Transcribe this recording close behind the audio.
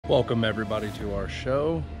Welcome everybody to our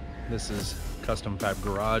show. This is Custom Fab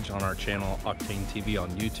Garage on our channel Octane TV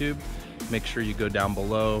on YouTube. Make sure you go down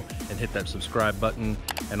below and hit that subscribe button,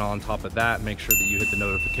 and on top of that, make sure that you hit the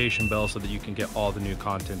notification bell so that you can get all the new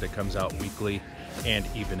content that comes out weekly and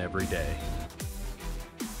even every day.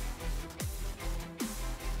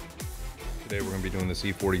 Today we're going to be doing this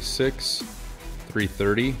E46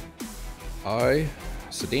 330i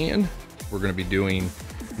sedan. We're going to be doing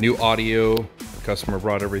new audio. The customer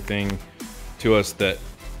brought everything to us that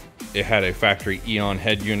it had a factory Eon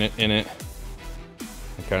head unit in it.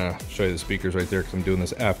 I'll kind of show you the speakers right there because I'm doing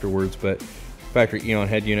this afterwards, but factory Eon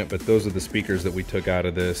head unit, but those are the speakers that we took out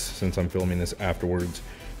of this since I'm filming this afterwards.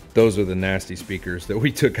 Those are the nasty speakers that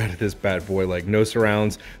we took out of this bad boy, like no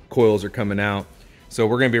surrounds, coils are coming out. So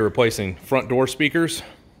we're going to be replacing front door speakers,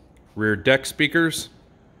 rear deck speakers,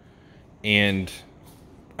 and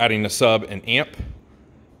adding a sub and amp.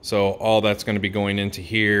 So all that's going to be going into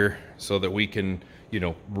here so that we can, you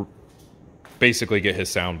know, basically get his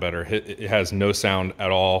sound better. It has no sound at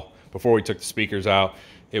all. Before we took the speakers out,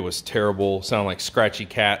 it was terrible, sounded like scratchy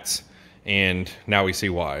cats, and now we see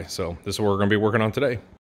why. So this is what we're going to be working on today.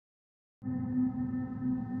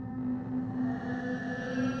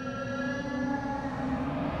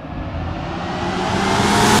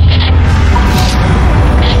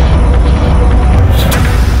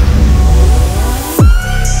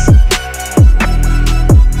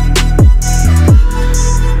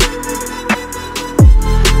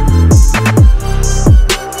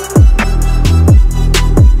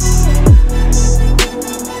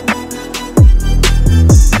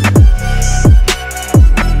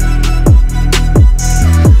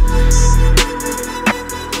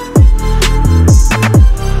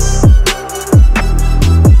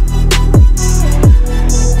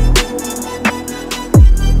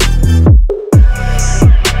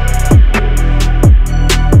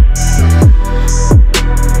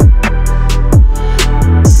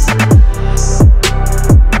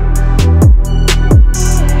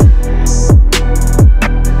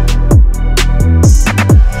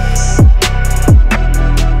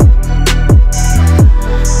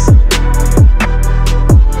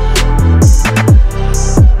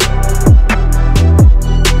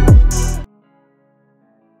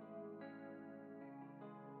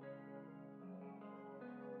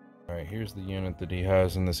 Alright, here's the unit that he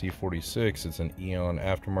has in this E46. It's an Eon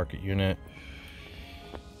aftermarket unit.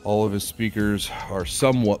 All of his speakers are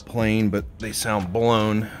somewhat plain, but they sound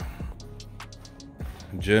blown.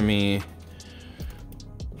 Jimmy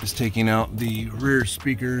is taking out the rear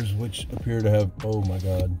speakers, which appear to have, oh my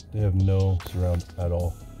god, they have no surround at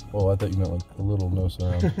all. Oh, I thought you meant like a little no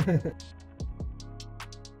surround.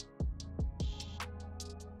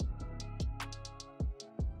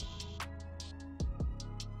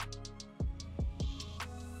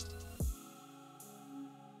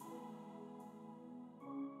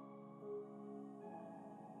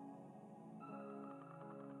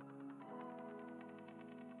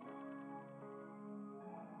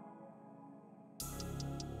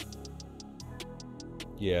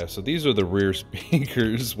 Yeah, so these are the rear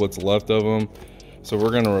speakers, what's left of them. So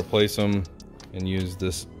we're going to replace them and use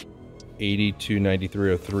this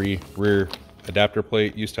 829303 rear adapter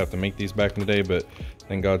plate. Used to have to make these back in the day, but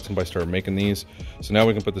thank God somebody started making these. So now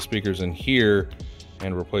we can put the speakers in here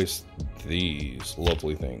and replace these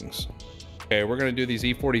lovely things. Okay, we're going to do these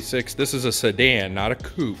E46. This is a sedan, not a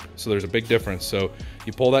coupe, so there's a big difference. So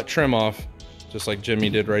you pull that trim off, just like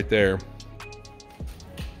Jimmy did right there.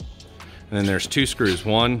 And then there's two screws,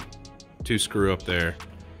 1, 2 screw up there.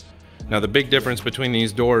 Now the big difference between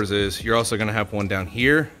these doors is you're also gonna have one down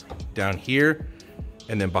here,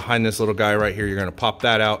 and then behind this little guy right here, you're gonna pop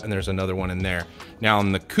that out, and there's another one in there. Now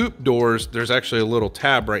on the coupe doors, there's actually a little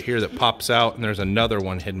tab right here that pops out, and there's another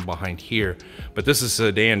one hidden behind here. But this is a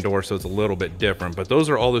sedan door, so it's a little bit different. But those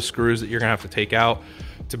are all the screws that you're gonna have to take out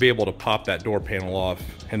to be able to pop that door panel off.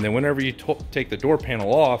 And then whenever you take the door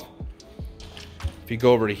panel off, if you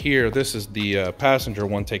go over to here, this is the passenger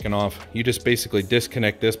one taken off. You just basically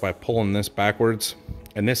disconnect this by pulling this backwards,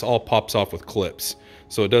 and this all pops off with clips.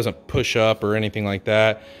 So it doesn't push up or anything like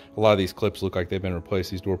that. A lot of these clips look like they've been replaced.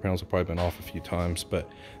 These door panels have probably been off a few times, but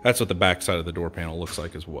that's what the back side of the door panel looks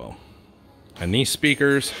like as well. And these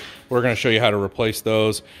speakers, we're going to show you how to replace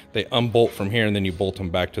those. They unbolt from here and then you bolt them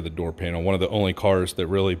back to the door panel. One of the only cars that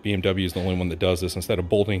really, BMW is the only one that does this. Instead of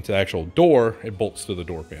bolting to the actual door, it bolts to the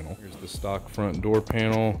door panel. Here's the stock front door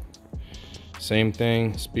panel. Same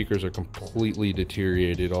thing, speakers are completely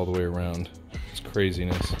deteriorated all the way around. It's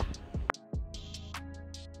craziness.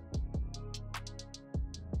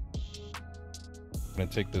 I'm gonna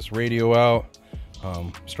take this radio out.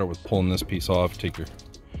 Start with pulling this piece off. Take your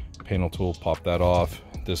panel tool, pop that off.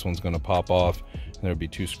 This one's gonna pop off, and there'll be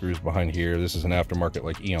 2 screws behind here. This is an aftermarket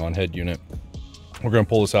like Eon head unit. We're gonna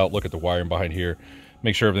pull this out, look at the wiring behind here,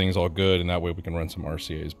 make sure everything's all good, and that way we can run some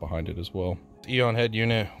RCAs behind it as well. Eon head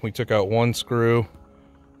unit, we took out 1 screw,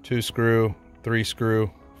 2 screw, 3 screw,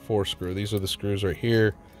 4 screw. These are the screws right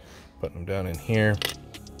here, putting them down in here.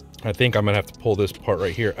 I think I'm gonna have to pull this part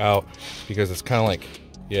right here out because it's kind of like,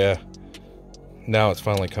 yeah, now it's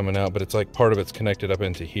finally coming out, but it's like part of it's connected up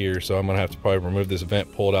into here. So I'm gonna have to probably remove this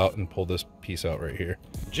vent, pull it out, and pull this piece out right here.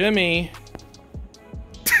 Jimmy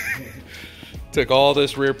took all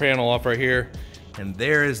this rear panel off right here. And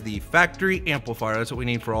there is the factory amplifier. That's what we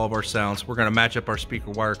need for all of our sounds. We're gonna match up our speaker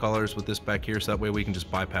wire colors with this back here, so that way we can just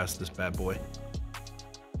bypass this bad boy.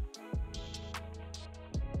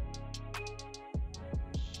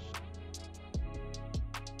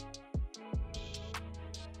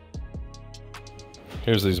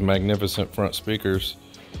 Here's these magnificent front speakers.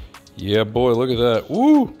 Yeah, boy, look at that.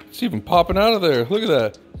 Woo! It's even popping out of there. Look at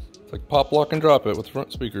that. It's like pop, lock, and drop it with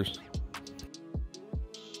front speakers.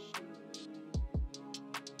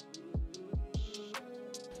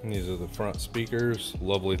 And these are the front speakers.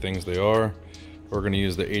 Lovely things they are. We're going to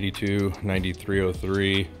use the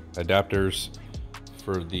 829303 adapters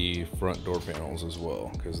for the front door panels as well,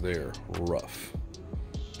 because they are rough.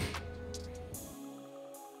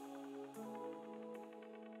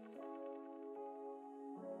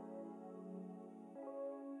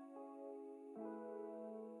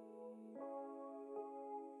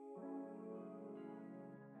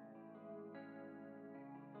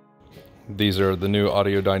 These are the new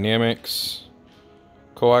Audio Dynamics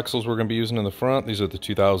coaxials we're going to be using in the front. These are the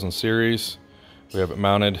 2000 series. We have it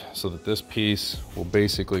mounted so that this piece will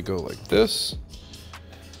basically go like this.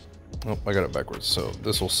 Oh, I got it backwards. So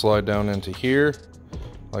this will slide down into here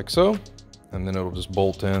like so, and then it'll just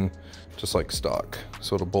bolt in just like stock.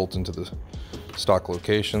 So it'll bolt into the stock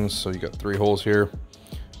locations. So you got 3 holes here.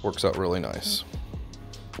 Works out really nice.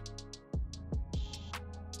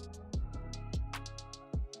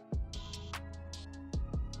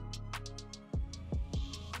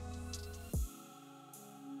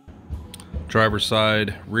 Driver's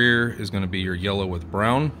side rear is going to be your yellow with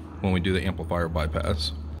brown when we do the amplifier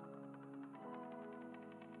bypass.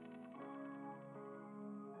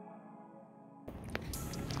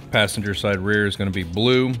 Passenger side rear is going to be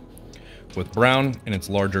blue with brown, and it's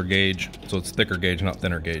larger gauge, so it's thicker gauge, not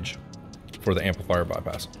thinner gauge, for the amplifier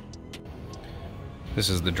bypass. This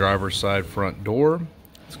is the driver's side front door.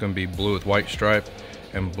 It's going to be blue with white stripe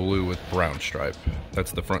and blue with brown stripe.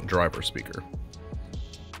 That's the front driver speaker.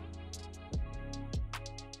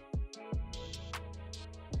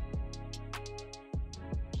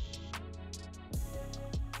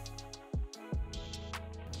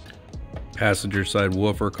 Passenger side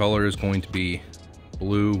woofer color is going to be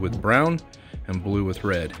blue with brown and blue with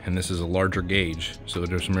red, and this is a larger gauge, so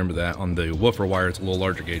just remember that. On the woofer wire it's a little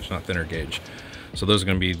larger gauge, not thinner gauge. So those are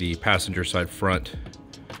going to be the passenger side front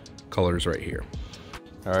colors right here.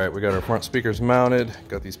 All right, we got our front speakers mounted,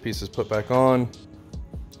 got these pieces put back on,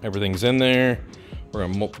 everything's in there. We're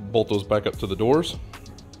going to bolt those back up to the doors.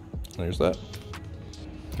 There's that.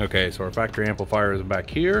 Okay, so our factory amplifier is back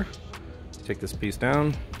here. Take this piece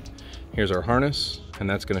down. Here's our harness, and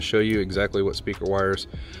that's going to show you exactly what speaker wires.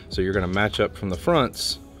 So you're going to match up from the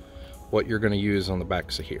fronts what you're going to use on the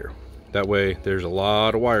backs of here. That way, there's a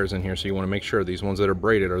lot of wires in here, so you want to make sure these ones that are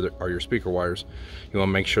braided are your speaker wires. You want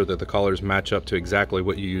to make sure that the collars match up to exactly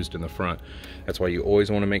what you used in the front. That's why you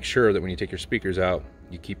always want to make sure that when you take your speakers out,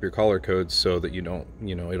 you keep your collar codes so that you don't,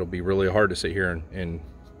 it'll be really hard to sit here and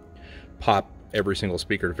pop every single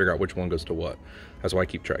speaker to figure out which one goes to what. That's why I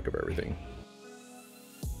keep track of everything.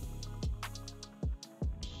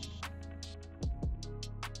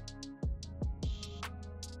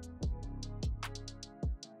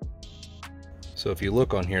 So if you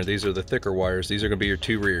look on here, these are the thicker wires. These are going to be your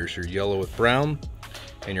 2 rears, your yellow with brown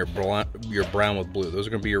and your brown with blue. Those are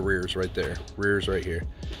going to be your rears right there, rears right here.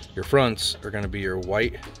 Your fronts are going to be your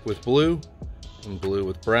white with blue and blue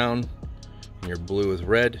with brown, and your blue with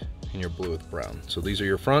red and your blue with brown. So these are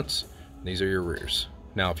your fronts, and these are your rears.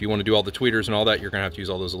 Now, if you want to do all the tweeters and all that, you're going to have to use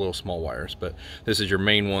all those little small wires, but this is your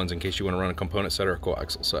main ones in case you want to run a component set or a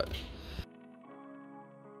coaxial set.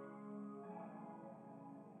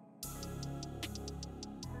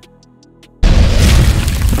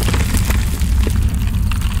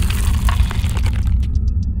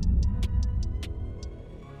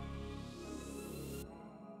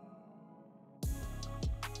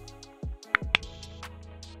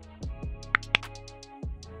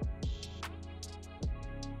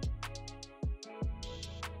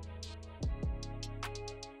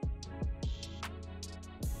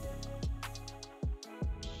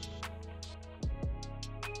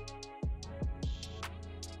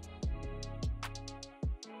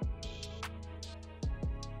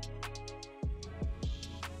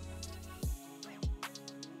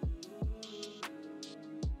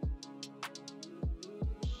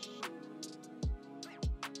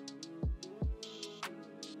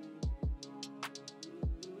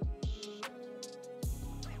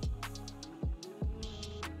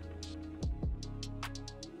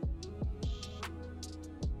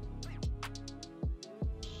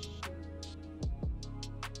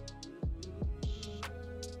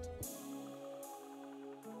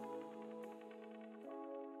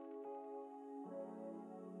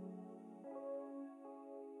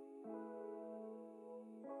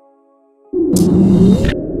 Cheers.